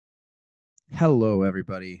Hello,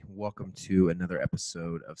 everybody. Welcome to another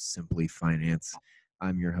episode of Simply Finance.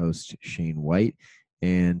 I'm your host, Shane White,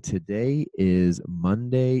 and today is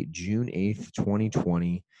Monday, June 8th,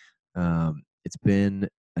 2020. It's been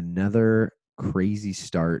another crazy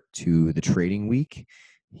start to the trading week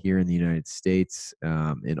here in the United States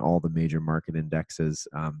in all the major market indexes.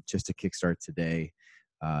 Just to kickstart today,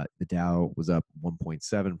 the Dow was up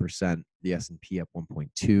 1.7%, the S&P up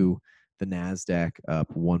 1.2%, the NASDAQ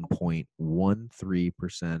up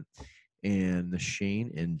 1.13%, and the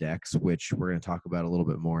Shane Index, which we're going to talk about a little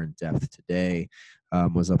bit more in depth today,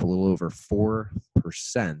 was up a little over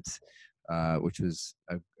 4%, which was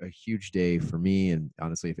a huge day for me. And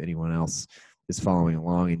honestly, if anyone else is following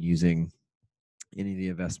along and using any of the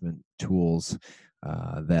investment tools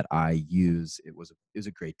that I use, it was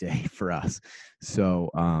a great day for us.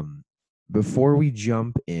 So before we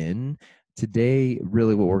jump in today,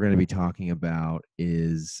 really what we're going to be talking about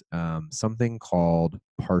is something called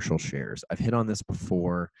partial shares. I've hit on this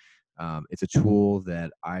before. It's a tool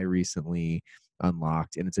that I recently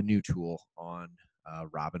unlocked, and it's a new tool on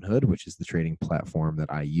Robinhood, which is the trading platform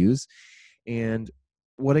that I use. And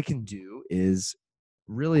what it can do is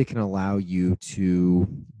really it can allow you to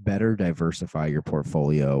better diversify your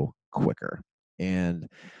portfolio quicker. And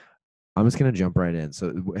I'm just going to jump right in.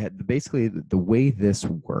 So basically the way this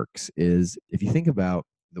works is if you think about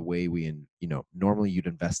the way normally you'd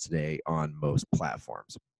invest today on most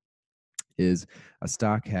platforms is a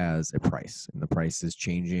stock has a price, and the price is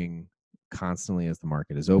changing constantly as the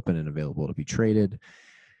market is open and available to be traded.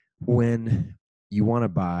 When you want to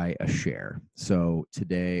buy a share, so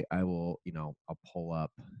today I'll pull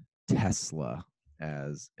up Tesla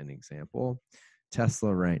as an example.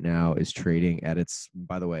 Tesla right now is trading at its,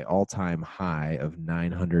 by the way, all-time high of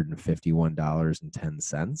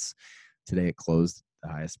 $951.10. Today it closed the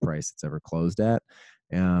highest price it's ever closed at.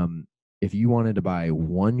 If you wanted to buy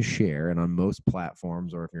one share, and on most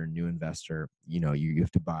platforms, or if you're a new investor, you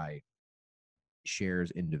have to buy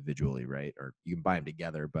shares individually, right? Or you can buy them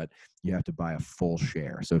together, but you have to buy a full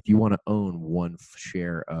share. So if you want to own one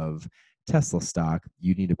share of Tesla stock,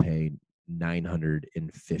 you need to pay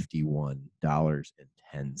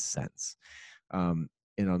 $951.10.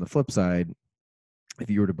 And on the flip side, if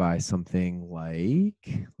you were to buy something like,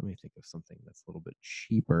 let me think of something that's a little bit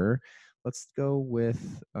cheaper. Let's go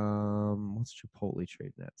with, what's Chipotle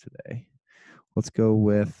trading at today? Let's go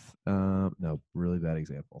with, no, really bad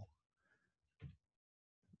example.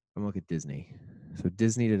 I'm looking at Disney. So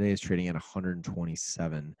Disney today is trading at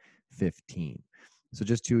 127.15. So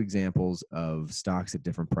just two examples of stocks at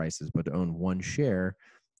different prices, but to own one share,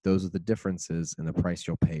 those are the differences in the price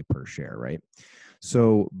you'll pay per share, right?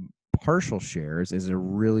 So partial shares is a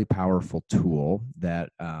really powerful tool that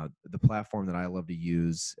the platform that I love to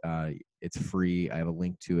use, it's free. I have a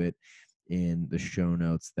link to it in the show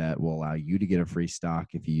notes that will allow you to get a free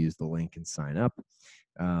stock if you use the link and sign up.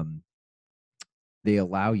 They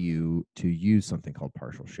allow you to use something called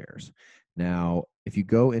partial shares. Now, if you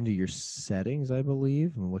go into your settings, I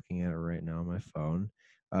believe, I'm looking at it right now on my phone.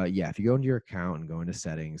 If you go into your account and go into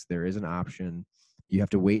settings, there is an option. You have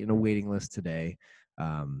to wait in a waiting list today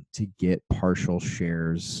to get partial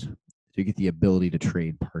shares, to get the ability to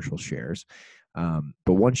trade partial shares.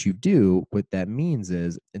 But once you do, what that means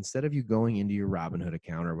is instead of you going into your Robinhood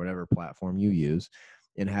account or whatever platform you use,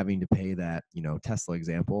 and having to pay that, Tesla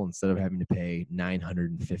example, instead of having to pay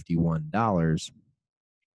 $951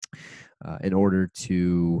 in order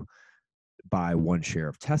to buy one share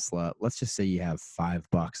of Tesla, let's just say you have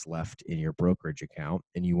 $5 left in your brokerage account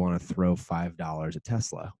and you want to throw $5 at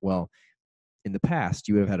Tesla. Well, in the past,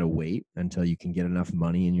 you would have had to wait until you can get enough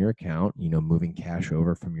money in your account, moving cash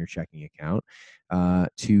over from your checking account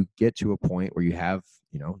to get to a point where you have,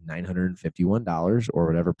 $951 or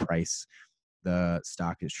whatever price the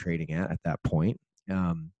stock is trading at that point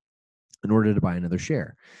in order to buy another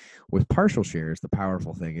share. With partial shares, the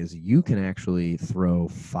powerful thing is you can actually throw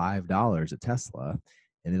 $5 at Tesla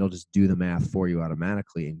and it'll just do the math for you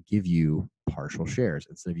automatically and give you partial shares.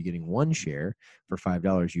 Instead of you getting one share for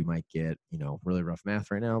 $5, you might get, really rough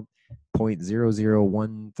math right now,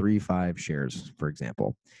 0.00135 shares, for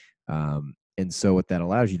example. And so what that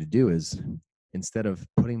allows you to do is instead of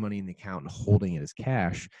putting money in the account and holding it as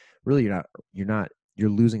cash, really you're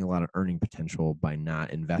losing a lot of earning potential by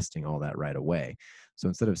not investing all that right away. So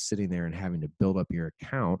instead of sitting there and having to build up your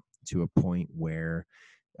account to a point where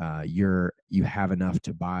you have enough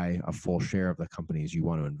to buy a full share of the companies you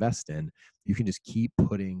want to invest in, you can just keep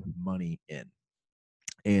putting money in.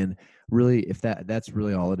 And really, if that's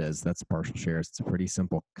really all it is, that's partial shares. It's a pretty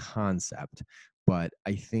simple concept. But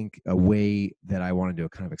I think a way that I wanted to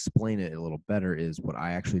kind of explain it a little better is what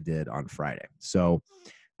I actually did on Friday. So,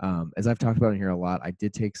 as I've talked about in here a lot, I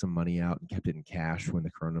did take some money out and kept it in cash when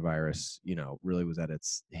the coronavirus, really was at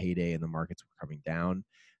its heyday and the markets were coming down.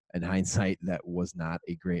 In hindsight, that was not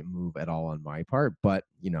a great move at all on my part, but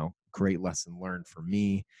great lesson learned for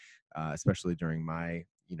me, especially during my,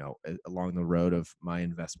 along the road of my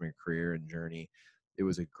investment career and journey. It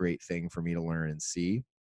was a great thing for me to learn and see.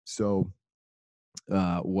 So,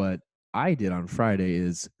 what I did on Friday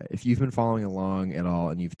is, if you've been following along at all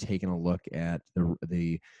and you've taken a look at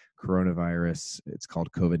the coronavirus, it's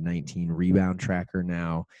called COVID-19 rebound tracker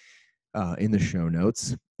now, in the show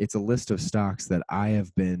notes. It's a list of stocks that I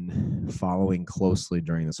have been following closely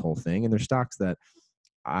during this whole thing, and they're stocks that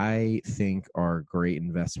I think are great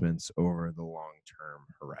investments over the long term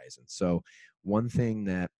horizon. So, one thing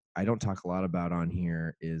that I don't talk a lot about on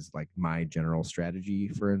here is like my general strategy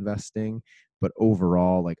for investing, but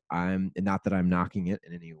overall, like, and not that I'm knocking it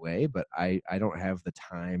in any way, but I don't have the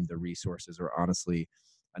time, the resources, or honestly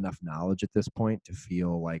enough knowledge at this point to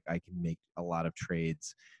feel like I can make a lot of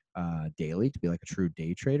trades daily to be like a true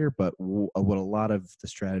day trader. But what a lot of the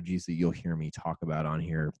strategies that you'll hear me talk about on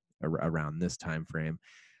here around this time frame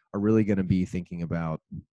are really going to be thinking about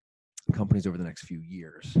companies over the next few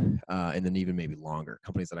years, and then even maybe longer,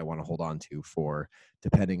 companies that I want to hold on to for,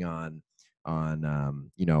 depending on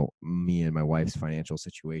me and my wife's financial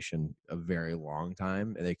situation, a very long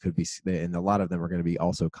time. And they could be, and a lot of them are going to be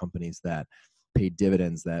also companies that pay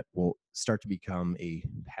dividends that will start to become a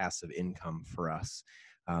passive income for us,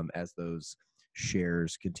 as those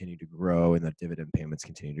shares continue to grow and the dividend payments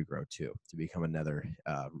continue to grow too, to become another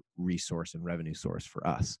resource and revenue source for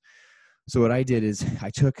us. So what I did is I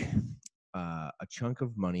took a chunk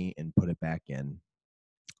of money and put it back in.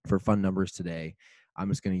 For fun numbers today, I'm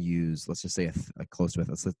just going to use, let's just say a close to it.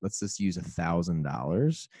 Let's just use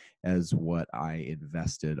 $1,000 as what I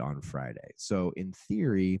invested on Friday. So in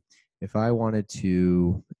theory, if I wanted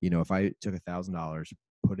to, if I took $1,000,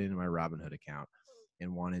 put it in my Robinhood account,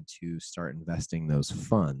 and wanted to start investing those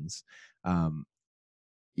funds,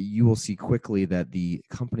 you will see quickly that the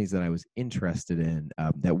companies that I was interested in,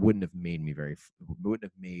 that wouldn't have made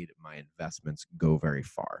my investments go very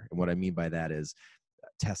far. And what I mean by that is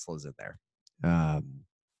Tesla's in there,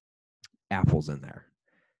 Apple's in there,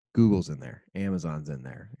 Google's in there, Amazon's in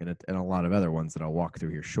there, and a lot of other ones that I'll walk through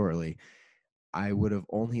here shortly. I would have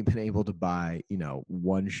only been able to buy,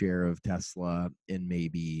 one share of Tesla and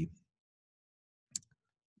maybe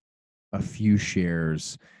a few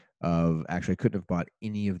shares of, actually, I couldn't have bought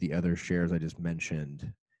any of the other shares I just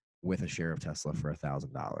mentioned with a share of Tesla for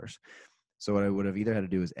 $1,000. So what I would have either had to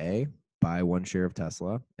do is buy one share of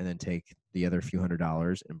Tesla and then take the other few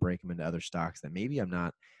 $100s and break them into other stocks that maybe I'm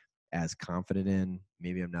not as confident in,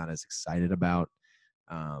 maybe I'm not as excited about,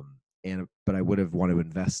 but I would have wanted to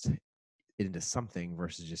invest it into something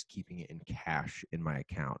versus just keeping it in cash in my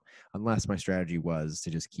account, unless my strategy was to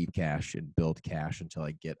just keep cash and build cash until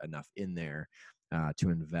I get enough in there to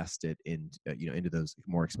invest it in, into those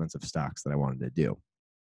more expensive stocks that I wanted to do.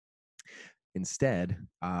 Instead,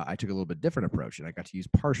 I took a little bit different approach, and I got to use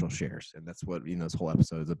partial shares, and that's what this whole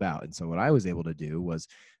episode is about. And so what I was able to do was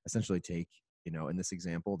essentially take, in this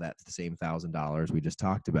example, that the same $1,000 we just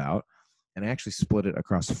talked about, and I actually split it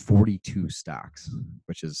across 42 stocks,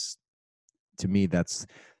 which is, to me, that's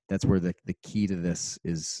where the key to this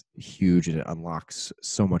is huge, and it unlocks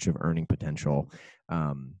so much of earning potential.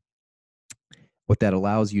 What that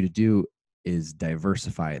allows you to do is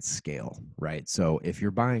diversify at scale, right? So if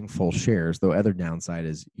you're buying full shares, the other downside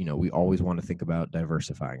is, we always want to think about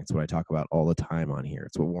diversifying. It's what I talk about all the time on here.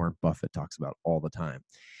 It's what Warren Buffett talks about all the time.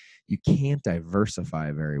 You can't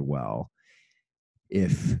diversify very well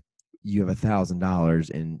if you have $1,000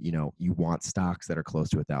 and you want stocks that are close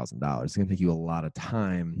to $1,000. It's going to take you a lot of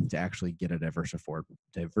time to actually get a diversified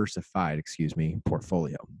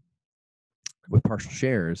portfolio. With partial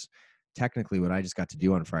shares, technically, what I just got to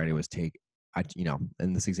do on Friday was take,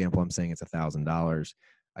 in this example, I'm saying it's $1,000.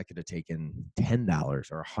 I could have taken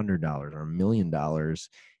 $10 or $100 or $1 million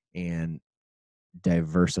and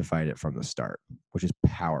diversified it from the start, which is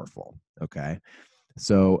powerful. Okay.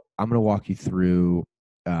 So I'm going to walk you through.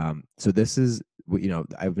 So this is,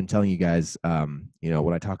 I've been telling you guys,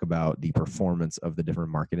 when I talk about the performance of the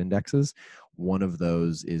different market indexes, one of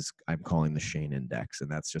those is I'm calling the Shane Index.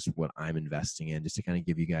 And that's just what I'm investing in, just to kind of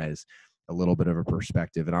give you guys a little bit of a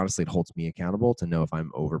perspective. And honestly, it holds me accountable to know if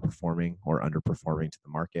I'm overperforming or underperforming to the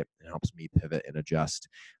market. It helps me pivot and adjust,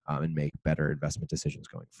 and make better investment decisions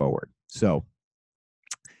going forward. So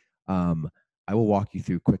I will walk you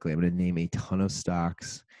through quickly. I'm going to name a ton of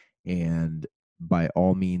stocks, and by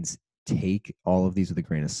all means, take all of these with a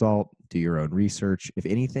grain of salt, do your own research. If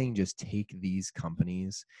anything, just take these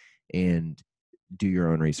companies and do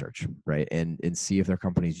your own research, right? And see if they're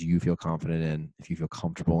companies you feel confident in, if you feel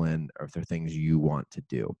comfortable in, or if they're things you want to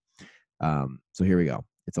do. So here we go.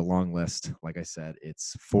 It's a long list. Like I said,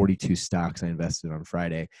 it's 42 stocks I invested on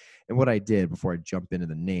Friday. And what I did before I jump into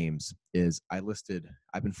the names is I've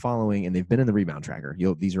been following, and they've been in the rebound tracker.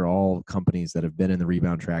 These are all companies that have been in the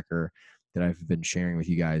rebound tracker that I've been sharing with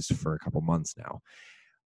you guys for a couple months now.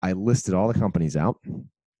 I listed all the companies out.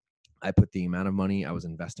 I put the amount of money I was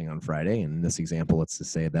investing on Friday. And in this example, let's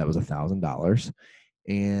just say that was $1,000.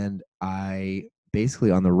 And I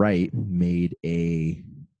basically on the right made a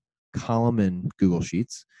column in Google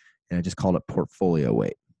Sheets, and I just called it portfolio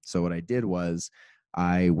weight. So what I did was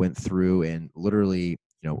I went through and literally,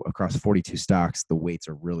 across 42 stocks, the weights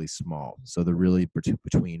are really small. So they're really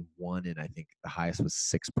between 1 and I think the highest was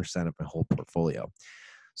 6% of my whole portfolio.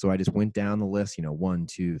 So I just went down the list, 1,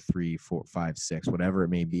 2, 3, 4, 5, 6, whatever it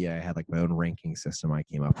may be. I had like my own ranking system I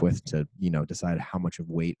came up with to, decide how much of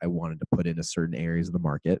weight I wanted to put into certain areas of the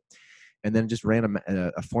market. And then just ran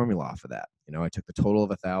a formula off of that. I took the total of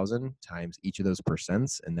 1,000 times each of those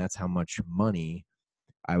percents, and that's how much money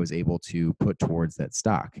I was able to put towards that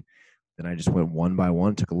stock. Then I just went one by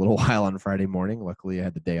one. Took a little while on Friday morning. Luckily, I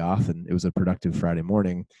had the day off, and it was a productive Friday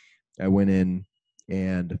morning. I went in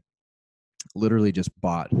and literally just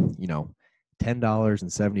bought,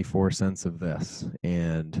 $10.74 of this,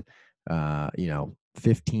 and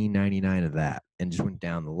 $15.99 of that, and just went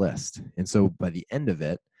down the list. And so by the end of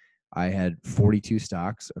it, I had 42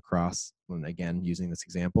 stocks across, again, using this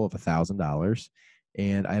example of $1,000,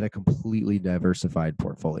 and I had a completely diversified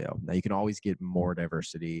portfolio. Now you can always get more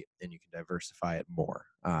diversity, and you can diversify it more.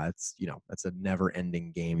 It's a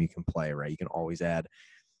never-ending game you can play, right? You can always add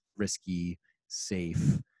risky,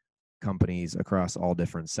 safe companies across all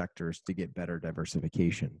different sectors to get better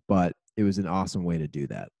diversification. But it was an awesome way to do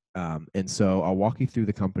that. And so I'll walk you through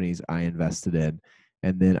the companies I invested in,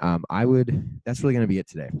 and then that's really going to be it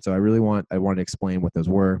today. So I want to explain what those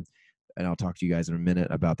were, and I'll talk to you guys in a minute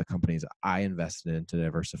about the companies I invested in to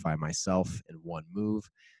diversify myself in one move.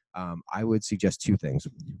 I would suggest two things.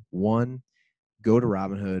 One, go to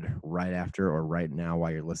Robinhood right after or right now while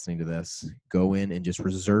you're listening to this. Go in and just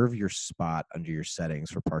reserve your spot under your settings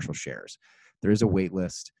for partial shares. There is a wait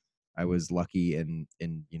list. I was lucky and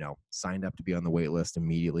signed up to be on the wait list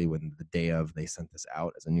immediately when the day of they sent this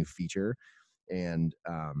out as a new feature, and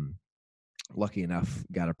lucky enough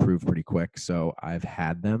got approved pretty quick. So I've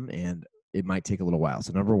had them, and it might take a little while.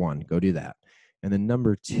 So number one, go do that. And then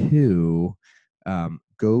number two,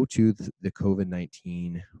 go to the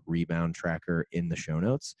COVID-19 rebound tracker in the show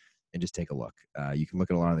notes and just take a look. You can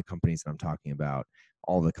look at a lot of the companies that I'm talking about,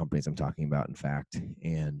 all the companies I'm talking about, in fact,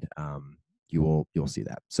 and you'll see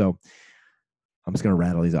that. So I'm just going to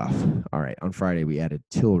rattle these off. All right. On Friday, we added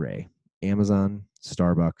Tilray, Amazon,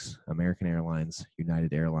 Starbucks, American Airlines,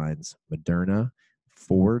 United Airlines, Moderna,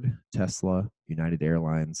 Ford, Tesla, United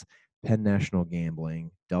Airlines, Penn National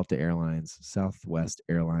Gambling, Delta Airlines, Southwest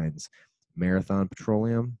Airlines, Marathon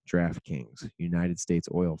Petroleum, DraftKings, United States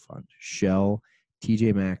Oil Fund, Shell,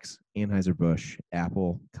 TJ Maxx, Anheuser-Busch,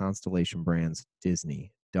 Apple, Constellation Brands,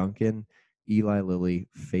 Disney, Dunkin', Eli Lilly,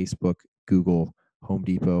 Facebook, Google, Home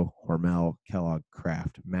Depot, Hormel, Kellogg,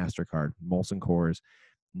 Kraft, MasterCard, Molson Coors,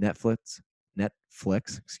 Netflix,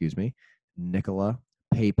 Nikola,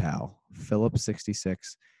 PayPal, Phillips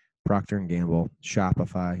 66, Procter & Gamble,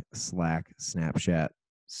 Shopify, Slack, Snapchat,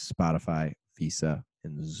 Spotify, Visa,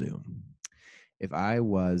 and Zoom. If I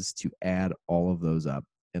was to add all of those up,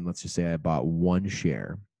 and let's just say I bought one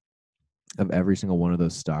share of every single one of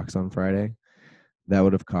those stocks on Friday, that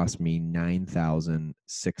would have cost me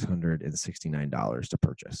 $9,669 to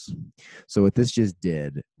purchase. So what this just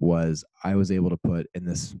did was I was able to put in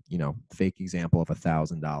this, fake example of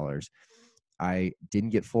 $1,000. I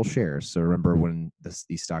didn't get full shares. So remember, when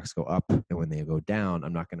these stocks go up and when they go down,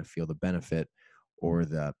 I'm not going to feel the benefit or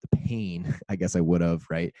the pain, I guess I would have,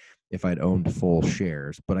 right, if I'd owned full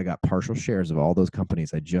shares. But I got partial shares of all those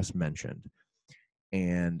companies I just mentioned.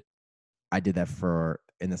 And I did that for,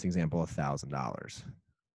 in this example, $1,000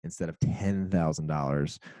 instead of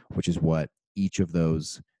 $10,000, which is what each of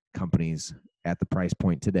those companies at the price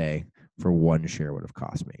point today for one share would have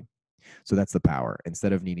cost me. So that's the power.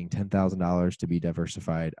 Instead of needing $10,000 to be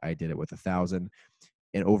diversified, I did it with $1,000.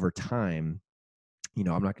 And over time,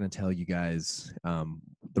 I'm not going to tell you guys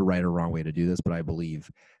the right or wrong way to do this, but I believe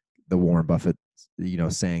the Warren Buffett,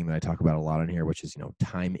 saying that I talk about a lot on here, which is,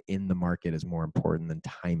 time in the market is more important than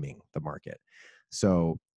timing the market.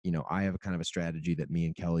 So, I have kind of a strategy that me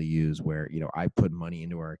and Kelly use where, I put money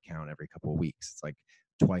into our account every couple of weeks. It's like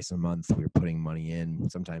twice a month. We were putting money in.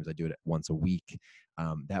 Sometimes I do it once a week.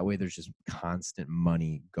 That way there's just constant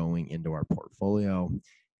money going into our portfolio.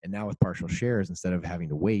 And now with partial shares, instead of having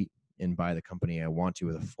to wait and buy the company I want to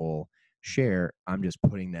with a full share, I'm just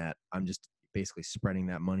basically spreading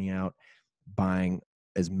that money out, buying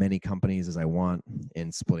as many companies as I want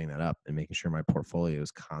and splitting that up and making sure my portfolio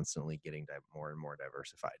is constantly getting more and more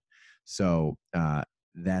diversified. So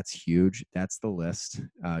that's huge. That's the list.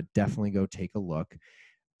 Definitely go take a look.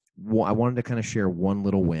 I wanted to kind of share one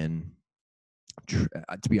little win.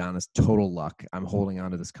 To be honest, total luck. I'm holding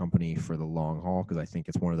on to this company for the long haul because I think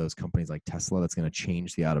it's one of those companies like Tesla that's going to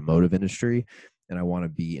change the automotive industry, and I want to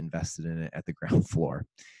be invested in it at the ground floor.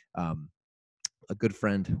 A good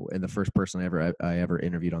friend and the first person I ever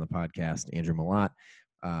interviewed on the podcast, Andrew Malott,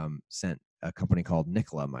 sent a company called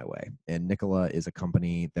Nikola my way. And Nikola is a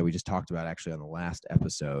company that we just talked about actually on the last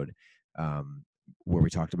episode, where we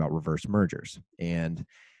talked about reverse mergers. And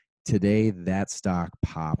today that stock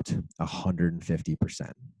popped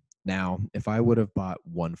 150%. Now, if I would have bought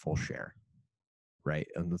one full share, right?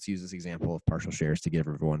 And let's use this example of partial shares to give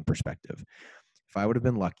everyone perspective. If I would have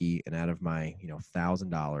been lucky and out of my,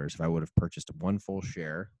 $1,000, if I would have purchased one full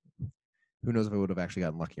share, who knows if I would have actually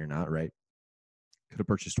gotten lucky or not, right? Could have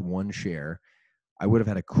purchased one share. I would have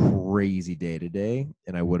had a crazy day today,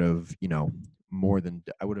 and I would have, more than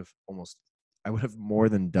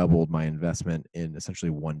doubled my investment in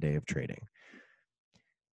essentially one day of trading.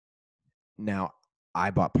 Now,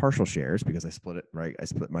 I bought partial shares because I split it, right? I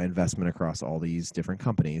split my investment across all these different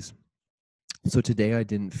companies. So today I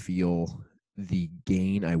didn't feel the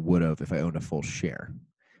gain I would have if I owned a full share.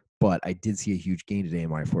 But I did see a huge gain today in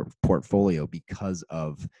my portfolio because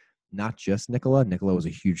of not just Nikola. Nikola was a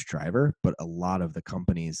huge driver, but a lot of the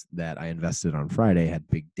companies that I invested on Friday had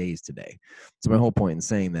big days today. So my whole point in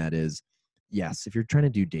saying that is, yes, if you're trying to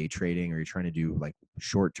do day trading or you're trying to do like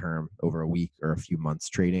short term over a week or a few months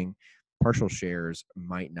trading, partial shares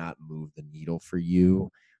might not move the needle for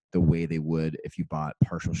you the way they would if you bought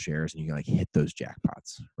partial shares and you like hit those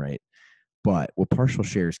jackpots, right? But what partial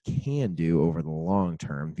shares can do over the long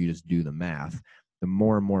term, if you just do the math, the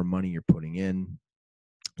more and more money you're putting in,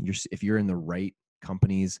 if you're in the right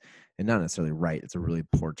companies, and not necessarily right, it's a really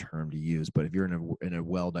poor term to use, but if you're in a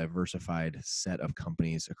well-diversified set of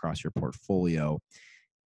companies across your portfolio,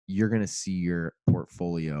 you're going to see your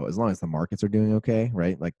portfolio, as long as the markets are doing okay,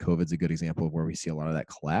 right? Like COVID's a good example of where we see a lot of that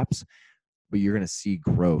collapse, but you're going to see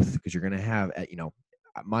growth because you're going to have,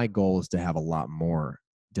 my goal is to have a lot more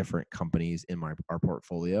different companies in our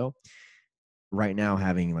portfolio. Right now,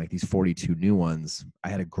 having like these 42 new ones, I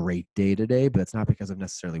had a great day today, but it's not because of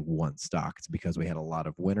necessarily one stock. It's because we had a lot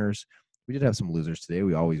of winners. We did have some losers today.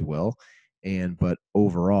 We always will. But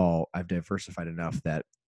overall, I've diversified enough that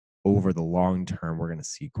over the long term, we're going to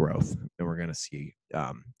see growth and we're going to see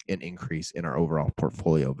an increase in our overall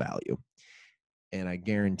portfolio value. And I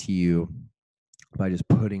guarantee you, by just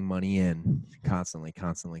putting money in constantly,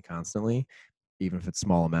 even if it's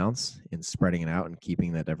small amounts, and spreading it out and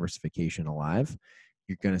keeping that diversification alive,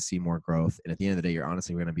 you're going to see more growth. And at the end of the day, you're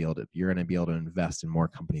going to be able to invest in more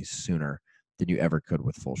companies sooner than you ever could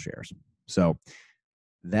with full shares. So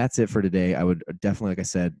that's it for today. I would definitely, like I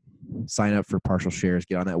said, sign up for partial shares,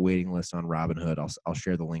 get on that waiting list on Robinhood. I'll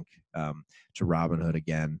share the link to Robinhood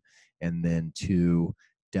again. And then to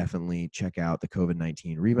definitely check out the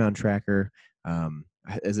COVID-19 rebound tracker.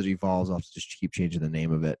 As it evolves, I'll just keep changing the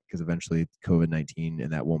name of it because eventually COVID-19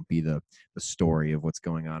 and that won't be the story of what's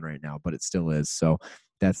going on right now, but it still is. So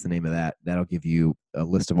that's the name of that. That'll give you a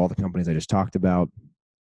list of all the companies I just talked about.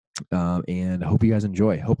 And I hope you guys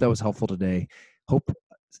enjoy. Hope that was helpful today. Hope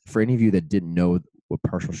for any of you that didn't know what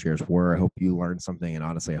partial shares were, I hope you learned something. And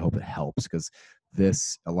honestly, I hope it helps because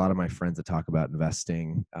a lot of my friends that talk about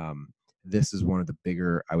investing, this is one of the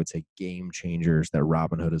bigger, I would say, game changers that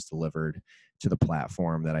Robinhood has delivered to the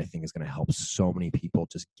platform that I think is going to help so many people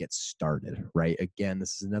just get started, right? Again,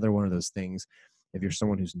 this is another one of those things. If you're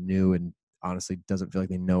someone who's new and honestly doesn't feel like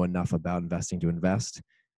they know enough about investing to invest,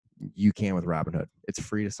 you can with Robinhood. It's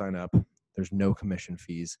free to sign up. There's no commission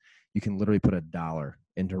fees. You can literally put $1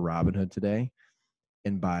 into Robinhood today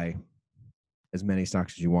and buy as many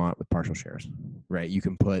stocks as you want with partial shares, right? You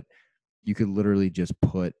could literally just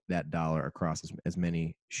put that $1 across as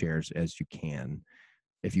many shares as you can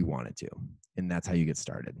if you wanted to. And that's how you get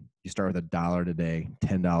started. You start with $1 today,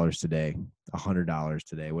 $10 today, $100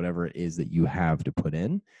 today, whatever it is that you have to put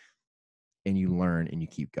in, and you learn and you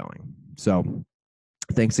keep going. So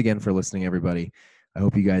thanks again for listening, everybody. I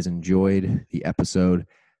hope you guys enjoyed the episode.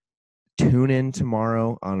 Tune in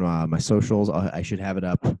tomorrow on my socials. I should have it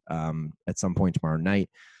up at some point tomorrow night.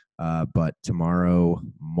 But tomorrow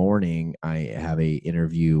morning, I have a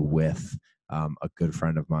interview with a good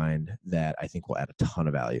friend of mine that I think will add a ton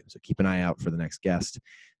of value. So keep an eye out for the next guest.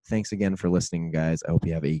 Thanks again for listening, guys. I hope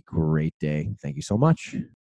you have a great day. Thank you so much.